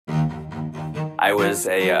I was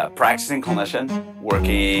a practicing clinician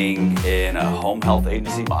working in a home health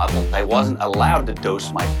agency model. I wasn't allowed to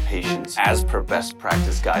dose my patients as per best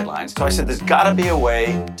practice guidelines. So I said, there's gotta be a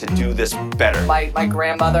way to do this better. My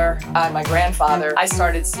grandmother and my grandfather, I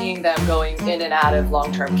started seeing them going in and out of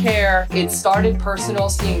long-term care. It started personal,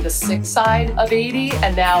 seeing the sick side of 80,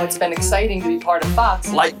 and now it's been exciting to be part of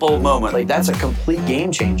Fox. Light bulb moment. Like, that's a complete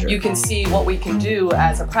game changer. You can see what we can do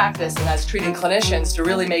as a practice and as treating clinicians to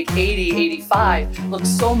really make 80, 85 look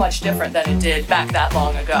so much different than it did back that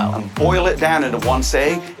long ago. And boil it down into one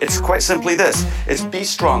saying, it's quite simply this. It's be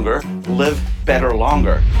stronger, live better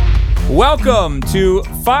longer. Welcome to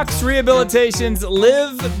Fox Rehabilitation's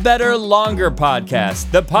Live Better Longer podcast,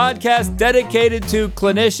 the podcast dedicated to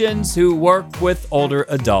clinicians who work with older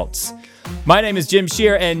adults. My name is Jim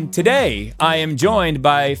Shear, and today I am joined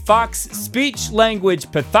by Fox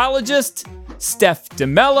speech-language pathologist Stephanie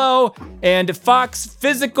Demello and Fox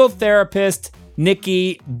physical therapist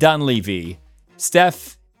Nicole Dunleavy.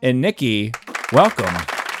 Steph and Nikki, welcome.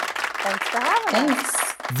 Thanks for having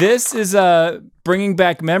us. This is bringing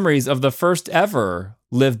back memories of the first ever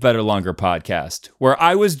Live Better Longer podcast, where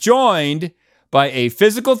I was joined by a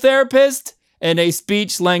physical therapist and a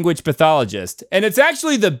speech-language pathologist. And it's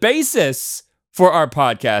actually the basis for our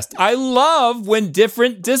podcast. I love when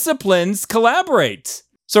different disciplines collaborate.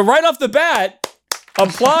 So right off the bat,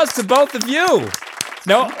 applause to both of you.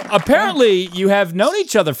 Now, apparently you have known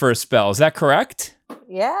each other for a spell. Is that correct?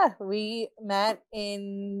 Yeah, we met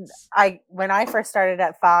when I first started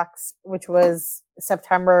at Fox, which was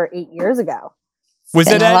September 8 years ago. Was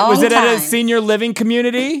it at a senior living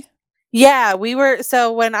community? Yeah, we were.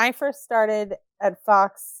 So when I first started at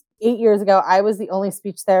Fox 8 years ago, I was the only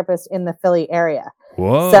speech therapist in the Philly area.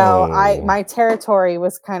 Whoa. So my territory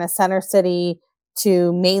was kind of Center City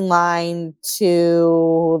to Mainline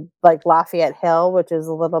to like Lafayette Hill, which is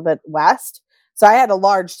a little bit west. So I had a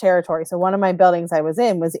large territory. So one of my buildings I was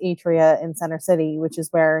in was Atria in Center City, which is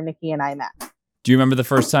where Nikki and I met. Do you remember the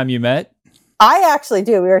first time you met? I actually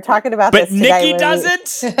do. We were talking about this today. But Nikki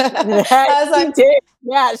doesn't? I was like, did.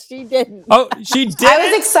 Yeah, she didn't. Oh, she did? I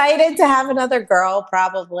was excited to have another girl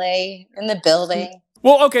probably in the building.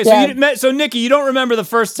 Well, okay, so Yeah. you didn't met. So Nikki, you don't remember the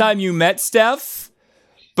first time you met Steph,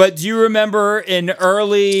 but do you remember an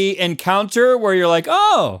early encounter where you're like,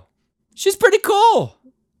 "Oh, she's pretty cool."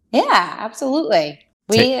 Yeah, absolutely.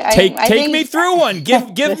 Take me through one.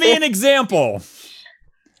 Give me an example.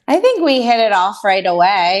 I think we hit it off right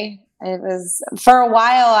away. It was for a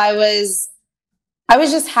while. I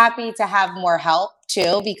was just happy to have more help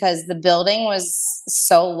too, because the building was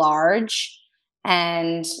so large,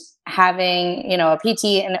 and having, a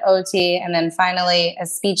PT and OT, and then finally a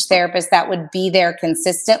speech therapist that would be there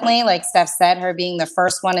consistently. Like Steph said, her being the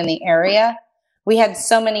first one in the area. We had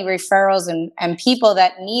so many referrals and people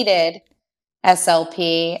that needed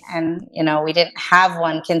SLP, and, we didn't have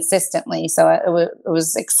one consistently. So it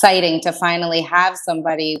was exciting to finally have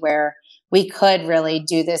somebody where we could really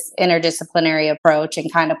do this interdisciplinary approach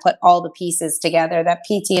and kind of put all the pieces together that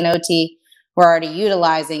PT and OT were already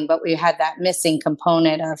utilizing, but we had that missing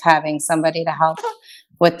component of having somebody to help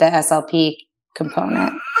with the SLP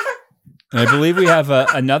component. And I believe we have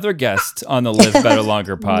another guest on the Live Better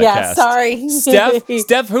Longer podcast. Yeah, sorry.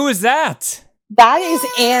 Steph, who is that? That is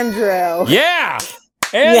Andrew. Yeah,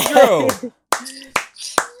 Andrew. Yeah.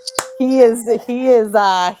 He is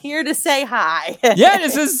here to say hi. Yeah,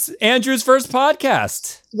 this is Andrew's first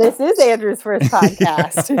podcast. This is Andrew's first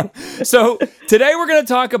podcast. So today we're going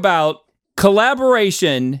to talk about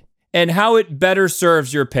collaboration and how it better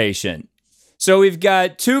serves your patient. So we've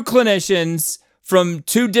got two clinicians from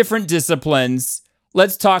two different disciplines.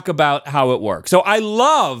 Let's talk about how it works. So I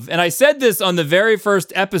love, and I said this on the very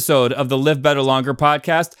first episode of the Live Better Longer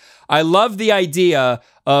podcast, I love the idea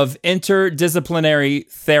of interdisciplinary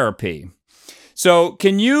therapy. So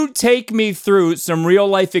can you take me through some real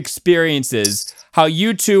life experiences, how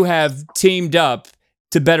you two have teamed up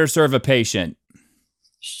to better serve a patient?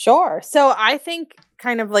 Sure. So I think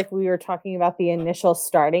kind of like we were talking about the initial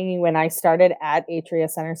starting when I started at Atria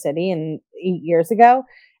Center City 8 years ago,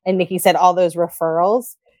 and Nikki said all those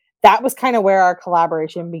referrals, that was kind of where our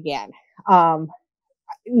collaboration began.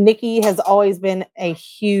 Nikki has always been a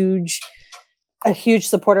huge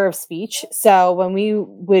supporter of speech. So when we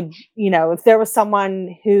would, if there was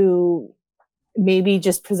someone who maybe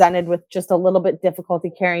just presented with just a little bit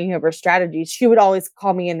difficulty carrying over strategies, she would always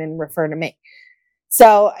call me in and refer to me.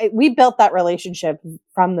 So we built that relationship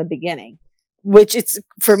from the beginning, which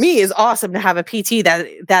for me is awesome to have a PT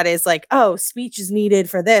that is like, oh, speech is needed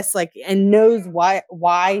for this, like, and knows why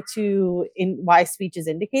speech is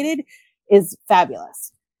indicated is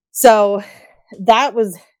fabulous. So that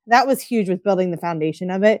was that was huge with building the foundation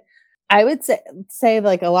of it. I would say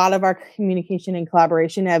like a lot of our communication and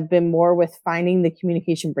collaboration have been more with finding the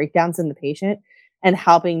communication breakdowns in the patient and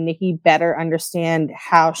helping Nikki better understand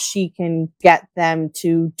how she can get them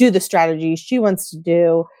to do the strategies she wants to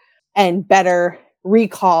do and better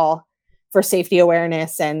recall for safety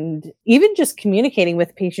awareness, and even just communicating with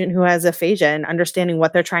the patient who has aphasia and understanding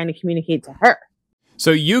what they're trying to communicate to her.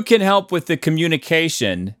 So you can help with the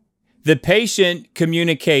communication. The patient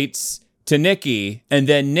communicates to Nikki, and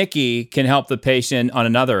then Nikki can help the patient on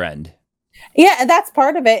another end. Yeah, and that's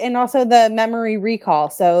part of it. And also the memory recall.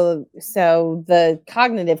 So the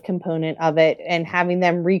cognitive component of it and having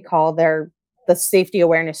them recall the safety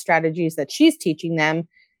awareness strategies that she's teaching them,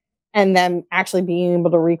 and them actually being able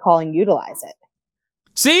to recall and utilize it.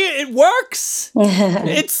 See, it works.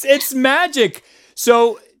 It's magic.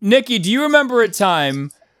 So, Nikki, do you remember a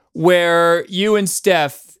time where you and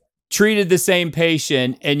Steph treated the same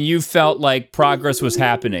patient and you felt like progress was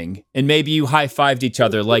happening, and maybe you high-fived each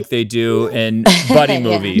other like they do in buddy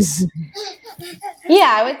movies?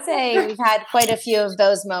 Yeah, I would say we've had quite a few of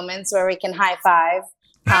those moments where we can high five.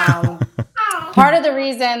 Part of the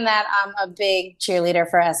reason that I'm a big cheerleader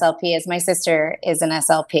for SLP is my sister is an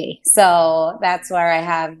SLP. So that's where I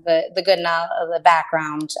have the good knowledge of the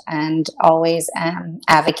background, and always am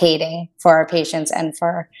advocating for our patients and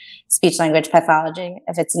for speech language pathology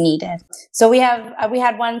if it's needed. So we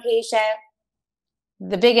had one patient.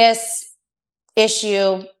 The biggest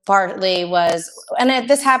issue partly was, and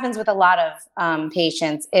this happens with a lot of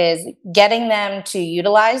patients, is getting them to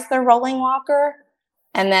utilize their rolling walker,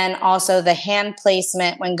 and then also the hand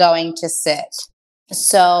placement when going to sit.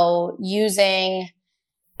 So using,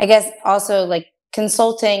 I guess, also like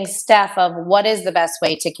consulting Steph of what is the best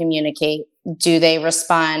way to communicate. Do they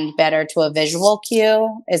respond better to a visual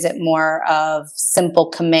cue? Is it more of simple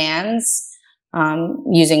commands,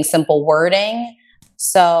 using simple wording?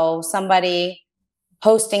 So somebody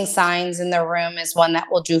posting signs in the room is one that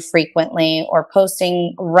we'll do frequently, or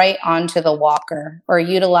posting right onto the walker, or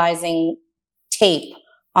utilizing tape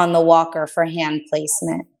on the walker for hand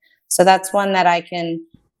placement. So that's one that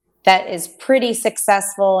that is pretty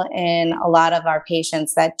successful in a lot of our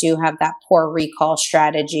patients that do have that poor recall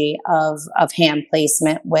strategy of hand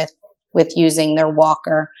placement with using their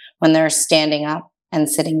walker when they're standing up and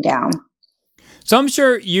sitting down. So I'm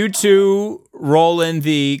sure you two roll in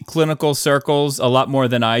the clinical circles a lot more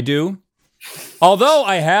than I do. Although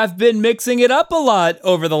I have been mixing it up a lot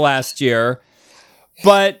over the last year.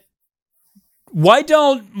 But why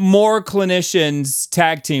don't more clinicians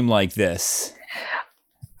tag team like this?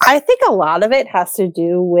 I think a lot of it has to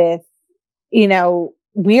do with,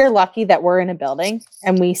 we are lucky that we're in a building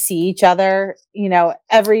and we see each other,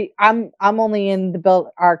 I'm only in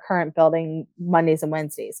our current building Mondays and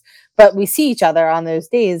Wednesdays, but we see each other on those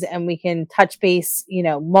days, and we can touch base,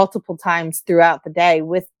 multiple times throughout the day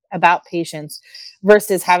about patients,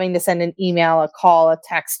 versus having to send an email, a call, a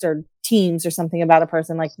text, or Teams or something about a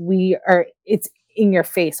person. Like it's in your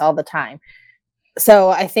face all the time. So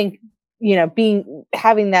I think, being in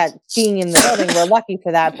the building, we're lucky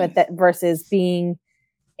for that, but that versus being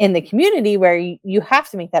in the community where you have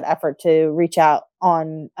to make that effort to reach out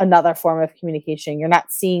on another form of communication. You're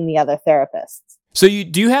not seeing the other therapists. So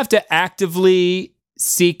do you have to actively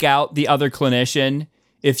seek out the other clinician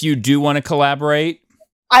if you do want to collaborate?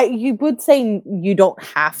 You would say you don't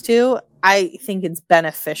have to. I think it's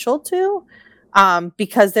beneficial to,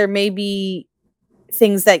 because there may be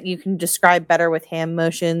things that you can describe better with hand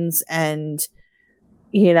motions, and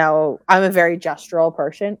I'm a very gestural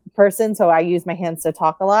person, so I use my hands to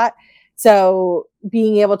talk a lot. So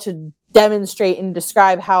being able to demonstrate and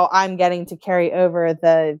describe how I'm getting to carry over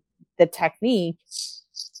the technique,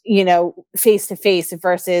 face to face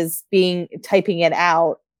versus typing it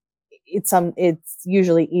out, it's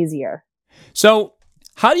usually easier. So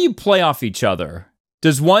how do you play off each other?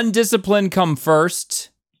 Does one discipline come first?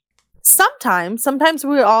 Sometimes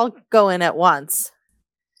we all go in at once.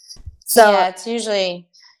 So yeah, it's usually,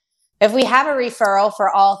 if we have a referral for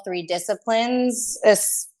all three disciplines,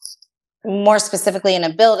 more specifically in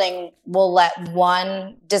a building, we'll let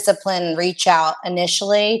one discipline reach out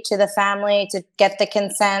initially to the family to get the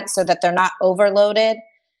consent so that they're not overloaded.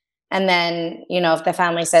 And then, if the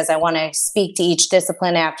family says, I want to speak to each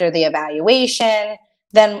discipline after the evaluation,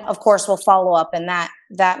 then of course we'll follow up in that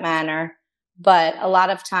manner. But a lot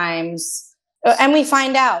of times, and we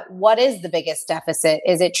find out, what is the biggest deficit?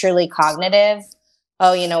 Is it truly cognitive?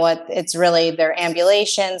 Oh, you know what? It's really their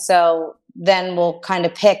ambulation. So then we'll kind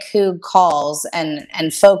of pick who calls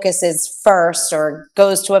and focuses first, or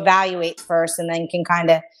goes to evaluate first, and then can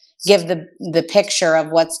kind of give the picture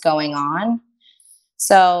of what's going on.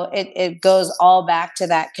 So it goes all back to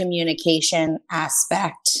that communication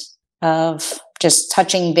aspect of just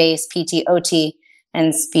touching base, PT, OT,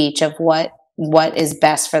 and speech of what is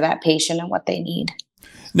best for that patient and what they need.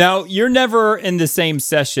 Now, you're never in the same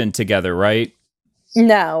session together, right?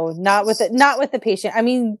 No, not with the patient. I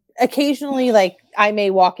mean, occasionally, like I may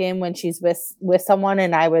walk in when she's with someone,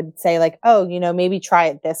 and I would say like, oh, maybe try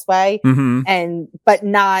it this way, but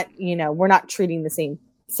not, we're not treating the same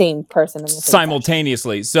person in the same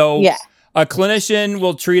simultaneously. session. So yeah, a clinician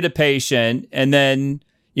will treat a patient, and then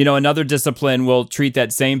another discipline will treat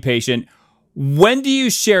that same patient. When do you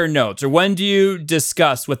share notes, or when do you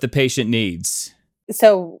discuss what the patient needs?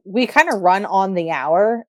 So we kind of run on the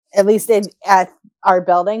hour, at least at our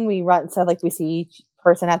building. We run, so like we see each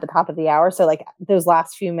person at the top of the hour. So like those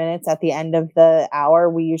last few minutes at the end of the hour,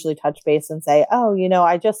 we usually touch base and say, oh,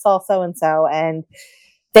 I just saw so-and-so and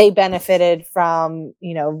they benefited from,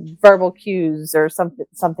 verbal cues or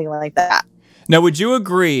something like that. Now, would you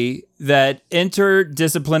agree that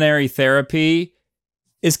interdisciplinary therapy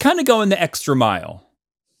is kind of going the extra mile?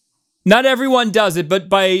 Not everyone does it, but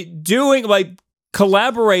by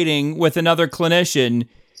collaborating with another clinician,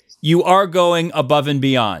 you are going above and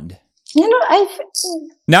beyond.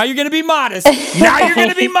 Now you're going to be modest. Now you're going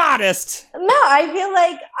to be modest. No,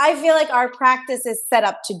 I feel like our practice is set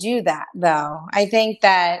up to do that, though. I think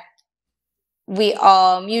that we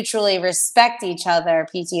all mutually respect each other,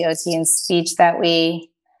 PT, OT, and speech,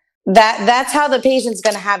 that's how the patient's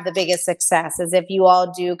going to have the biggest success, is if you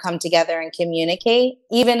all do come together and communicate,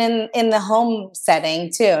 even in the home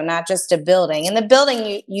setting too, not just a building. In the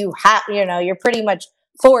building, you have, you're pretty much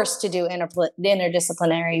forced to do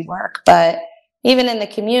interdisciplinary work, but even in the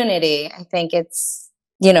community, I think it's,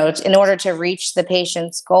 in order to reach the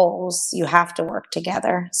patient's goals, you have to work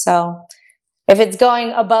together. So if it's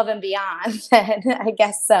going above and beyond, then I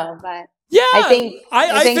guess so. But yeah, I think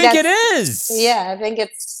it is. Yeah,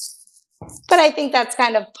 but I think that's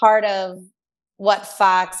kind of part of what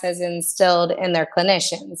Fox has instilled in their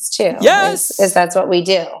clinicians too. Yes. Is that's what we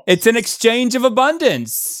do. It's an exchange of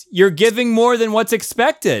abundance. You're giving more than what's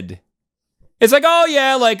expected. It's like, oh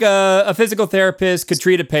yeah, like a physical therapist could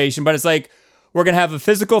treat a patient, but it's like, we're going to have a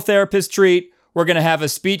physical therapist treat. We're going to have a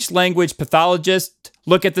speech language pathologist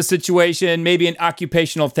look at the situation, maybe an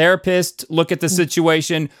occupational therapist look at the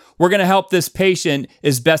situation. We're going to help this patient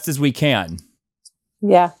as best as we can.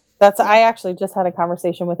 Yeah. I actually just had a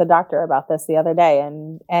conversation with a doctor about this the other day,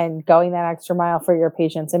 and going that extra mile for your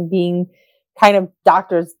patients and being kind of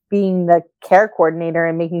doctors being the care coordinator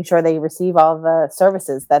and making sure they receive all the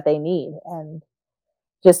services that they need, and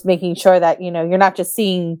just making sure that, you're not just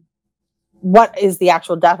seeing what is the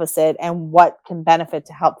actual deficit and what can benefit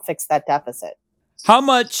to help fix that deficit. How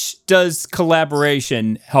much does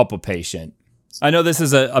collaboration help a patient? I know this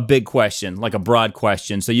is a big question, like a broad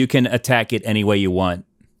question, so you can attack it any way you want.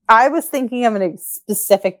 I was thinking of a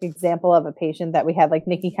specific example of a patient that we had. Like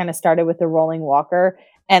Nikki kind of started with the rolling walker,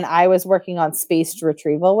 and I was working on spaced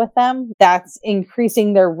retrieval with them. That's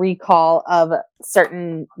increasing their recall of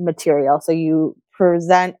certain material. So you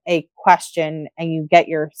present a question and you get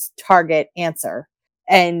your target answer.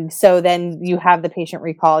 And so then you have the patient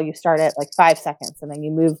recall. You start at like 5 seconds, and then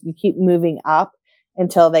you keep moving up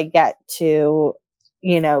until they get to,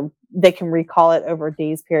 they can recall it over a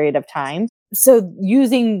day's period of time. So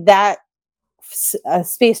using that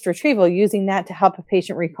spaced retrieval, using that to help a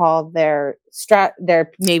patient recall their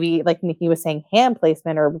maybe, like Nikki was saying, hand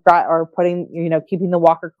placement or putting, keeping the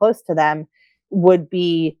walker close to them, would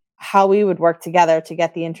be how we would work together to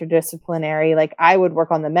get the interdisciplinary. Like I would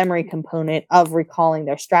work on the memory component of recalling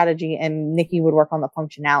their strategy, and Nikki would work on the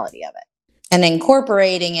functionality of it. And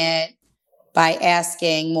incorporating it by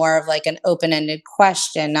asking more of like an open-ended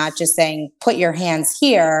question, not just saying, put your hands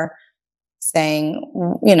here, saying,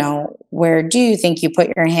 where do you think you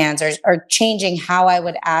put your hands, or changing how I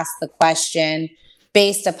would ask the question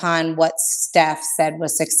based upon what Steph said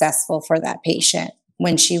was successful for that patient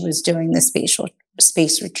when she was doing the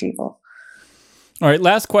space retrieval. All right,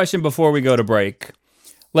 last question before we go to break.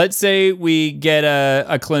 Let's say we get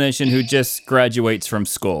a clinician who just graduates from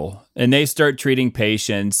school and they start treating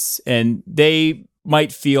patients and they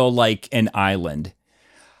might feel like an island.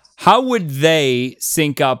 How would they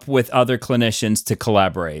sync up with other clinicians to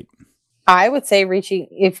collaborate? I would say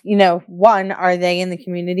one, are they in the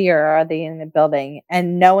community or are they in the building?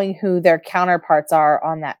 And knowing who their counterparts are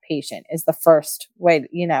on that patient is the first way,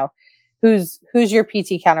 who's your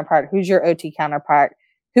PT counterpart? Who's your OT counterpart?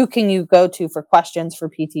 Who can you go to for questions for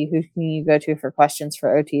PT? Who can you go to for questions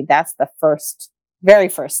for OT? That's the very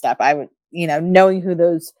first step. I would, knowing who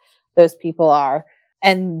those people are.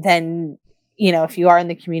 And then, if you are in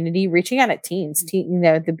the community, reaching out at Teams.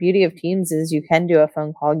 The beauty of Teams is you can do a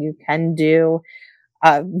phone call, you can do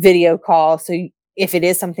a video call. So if it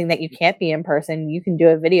is something that you can't be in person, you can do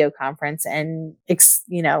a video conference and,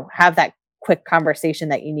 have that quick conversation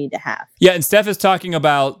that you need to have. Yeah, and Steph is talking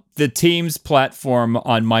about the Teams platform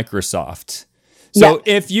on Microsoft. So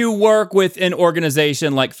if you work with an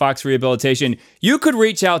organization like Fox Rehabilitation, you could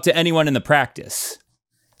reach out to anyone in the practice.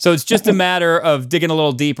 So it's just a matter of digging a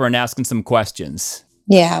little deeper and asking some questions.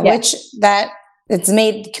 Yeah, which it's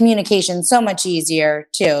made communication so much easier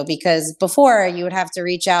too, because before you would have to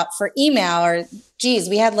reach out for email or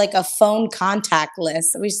we had like a phone contact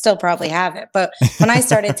list. We still probably have it. But when I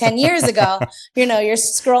started 10 years ago, you're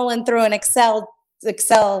scrolling through an Excel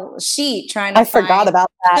sheet trying to forgot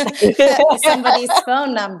about that. somebody's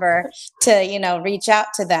phone number to, reach out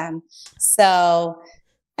to them. So,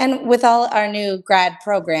 and with all our new grad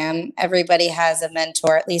program, everybody has a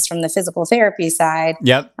mentor, at least from the physical therapy side.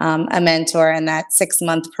 Yep. A mentor in that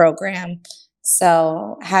 6-month program.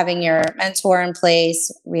 So having your mentor in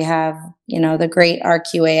place, we have, the great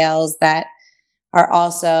RQALs that are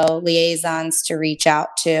also liaisons to reach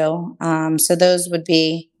out to. So those would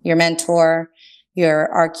be your mentor, your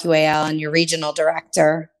RQAL, and your regional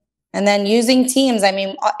director. And then using Teams. I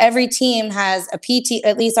mean, every team has a PT,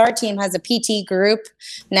 at least our team has a PT group.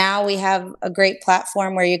 Now we have a great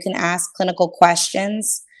platform where you can ask clinical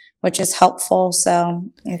questions, which is helpful. So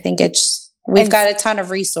I think we've got a ton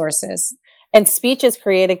of resources. And speech has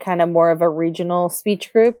created kind of more of a regional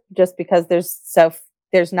speech group just because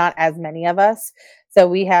there's not as many of us. So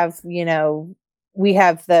we have,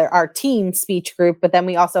 our team speech group, but then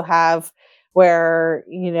we also have where,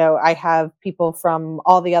 I have people from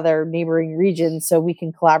all the other neighboring regions, so we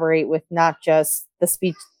can collaborate with not just the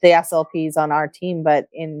SLPs on our team, but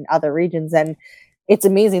in other regions. And it's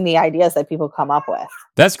amazing the ideas that people come up with.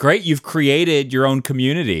 That's great. You've created your own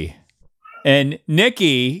community. And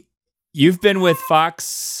Nikki, you've been with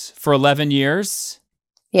Fox for 11 years?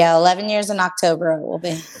 Yeah, 11 years in October it will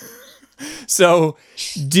be. So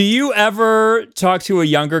do you ever talk to a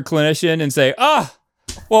younger clinician and say,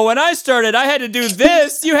 well, when I started, I had to do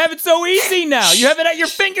this. You have it so easy now. You have it at your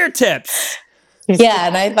fingertips. Yeah,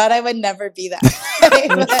 and I thought I would never be that way.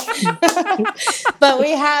 But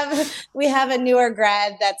we have a newer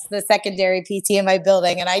grad that's the secondary PT in my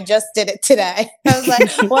building, and I just did it today. I was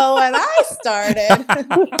like, well, when I started.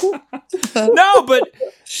 No, but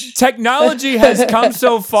technology has come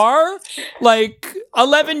so far. Like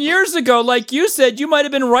 11 years ago, like you said, you might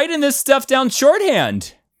have been writing this stuff down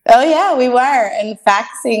shorthand. Oh, yeah, we were. And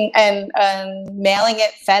faxing and mailing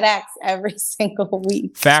it FedEx every single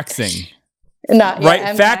week. Faxing.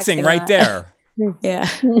 Faxing right there. Yeah.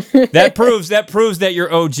 That proves that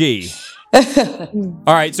you're OG.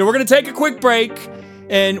 All right, so we're going to take a quick break.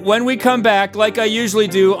 And when we come back, like I usually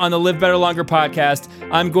do on the Live Better Longer podcast,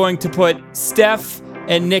 I'm going to put Steph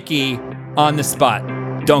and Nikki on the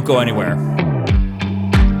spot. Don't go anywhere.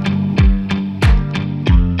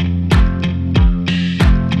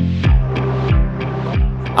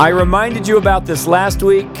 I reminded you about this last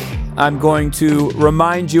week. I'm going to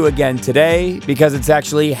remind you again today because it's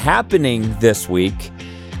actually happening this week.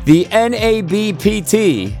 The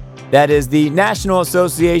NABPT, that is the National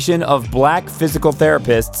Association of Black Physical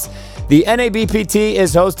Therapists, the NABPT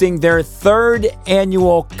is hosting their 3rd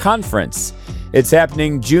annual conference. It's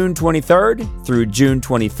happening June 23rd through June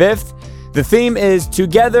 25th. The theme is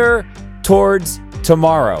Together Towards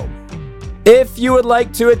Tomorrow. If you would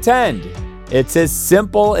like to attend, it's as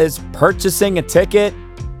simple as purchasing a ticket.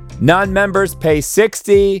 Non-members pay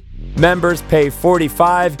 $60, members pay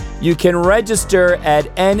 $45. You can register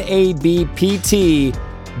at nabpt.org.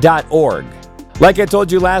 Like I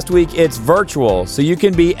told you last week, it's virtual, so you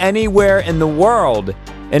can be anywhere in the world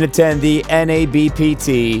and attend the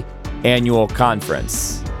NABPT annual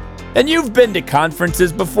conference. And you've been to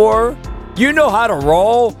conferences before. You know how to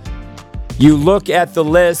roll. You look at the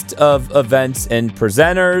list of events and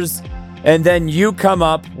presenters, and then you come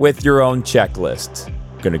up with your own checklist.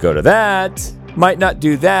 Gonna go to that, might not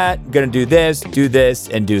do that, gonna do this,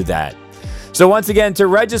 and do that. So once again, to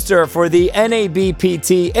register for the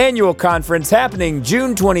NABPT annual conference happening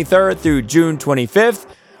June 23rd through June 25th,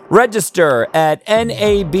 register at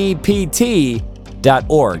nabpt.org.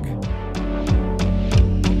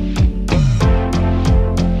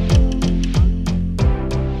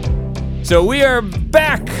 So we are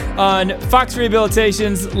back on Fox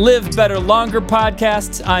Rehabilitation's Live Better Longer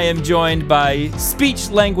podcast. I am joined by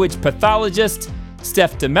speech-language pathologist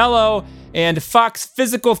Steph Demello and Fox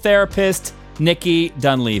physical therapist Nicole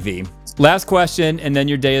Dunleavy. Last question, and then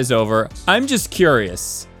your day is over. I'm just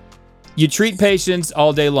curious. You treat patients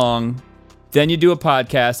all day long. then you do a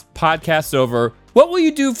podcast. Podcast's over. What will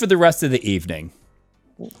you do for the rest of the evening?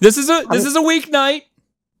 This is a weeknight.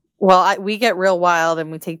 Well, we get real wild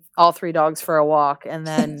and we take all 3 dogs for a walk and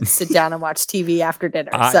then sit down and watch TV after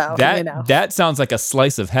dinner. So that sounds like a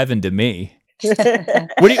slice of heaven to me.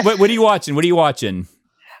 What are you watching? What are you watching?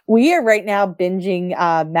 We are right now binging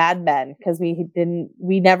Mad Men because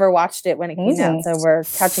we never watched it when it came out, so we're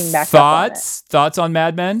catching back up on it. Thoughts on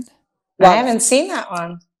Mad Men? I haven't seen that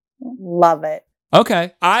one. Love it.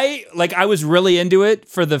 Okay. I was really into it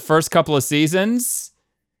for the first couple of seasons.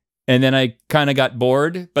 And then I kind of got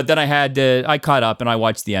bored, but then I caught up and I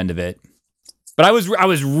watched the end of it. But I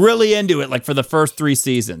was really into it, like for the first 3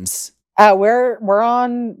 seasons. We're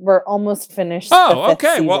almost finished. Oh,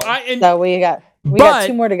 okay. Season. Well, so we got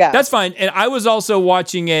 2 more to go. That's fine. And I was also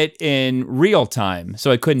watching it in real time,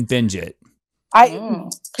 so I couldn't binge it.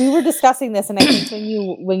 We were discussing this, and I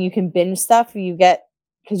think when you can binge stuff, you get,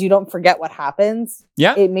 because you don't forget what happens.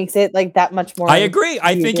 Yeah, it makes it like that much more. I agree.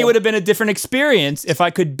 I think it would have been a different experience if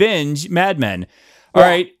I could binge Mad Men. All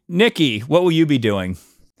right, Nikki, what will you be doing?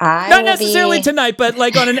 Not necessarily tonight, but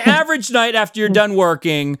like on an average night after you're done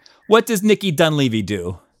working, what does Nikki Dunleavy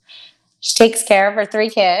do? She takes care of her 3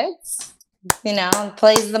 kids,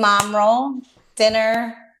 plays the mom role,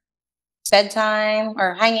 dinner, bedtime,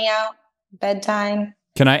 or hanging out, bedtime.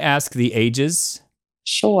 Can I ask the ages?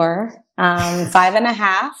 Sure.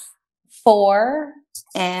 5.5, 4,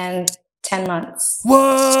 and 10 months.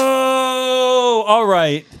 Whoa! All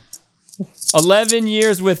right. 11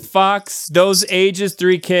 years with Fox, those ages,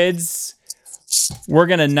 3 kids. We're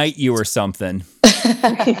going to knight you or something.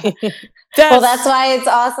 Well, that's why it's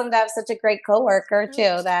awesome to have such a great coworker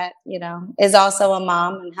too, that, is also a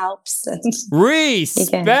mom and helps.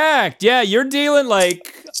 Respect. Yeah, you're dealing,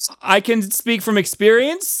 like, I can speak from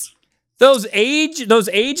experience. Those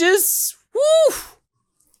ages, woo!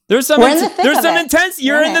 There's some intensity.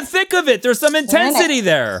 You're in the thick of it. There's some intensity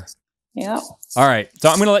there. Yeah. All right. So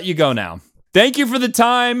I'm going to let you go now. Thank you for the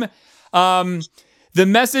time. The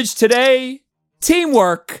message today,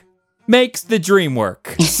 teamwork makes the dream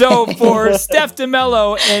work. So for Steph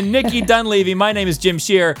Demello and Nikki Dunleavy, my name is Jim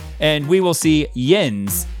Shear, and we will see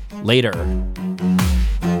yins later.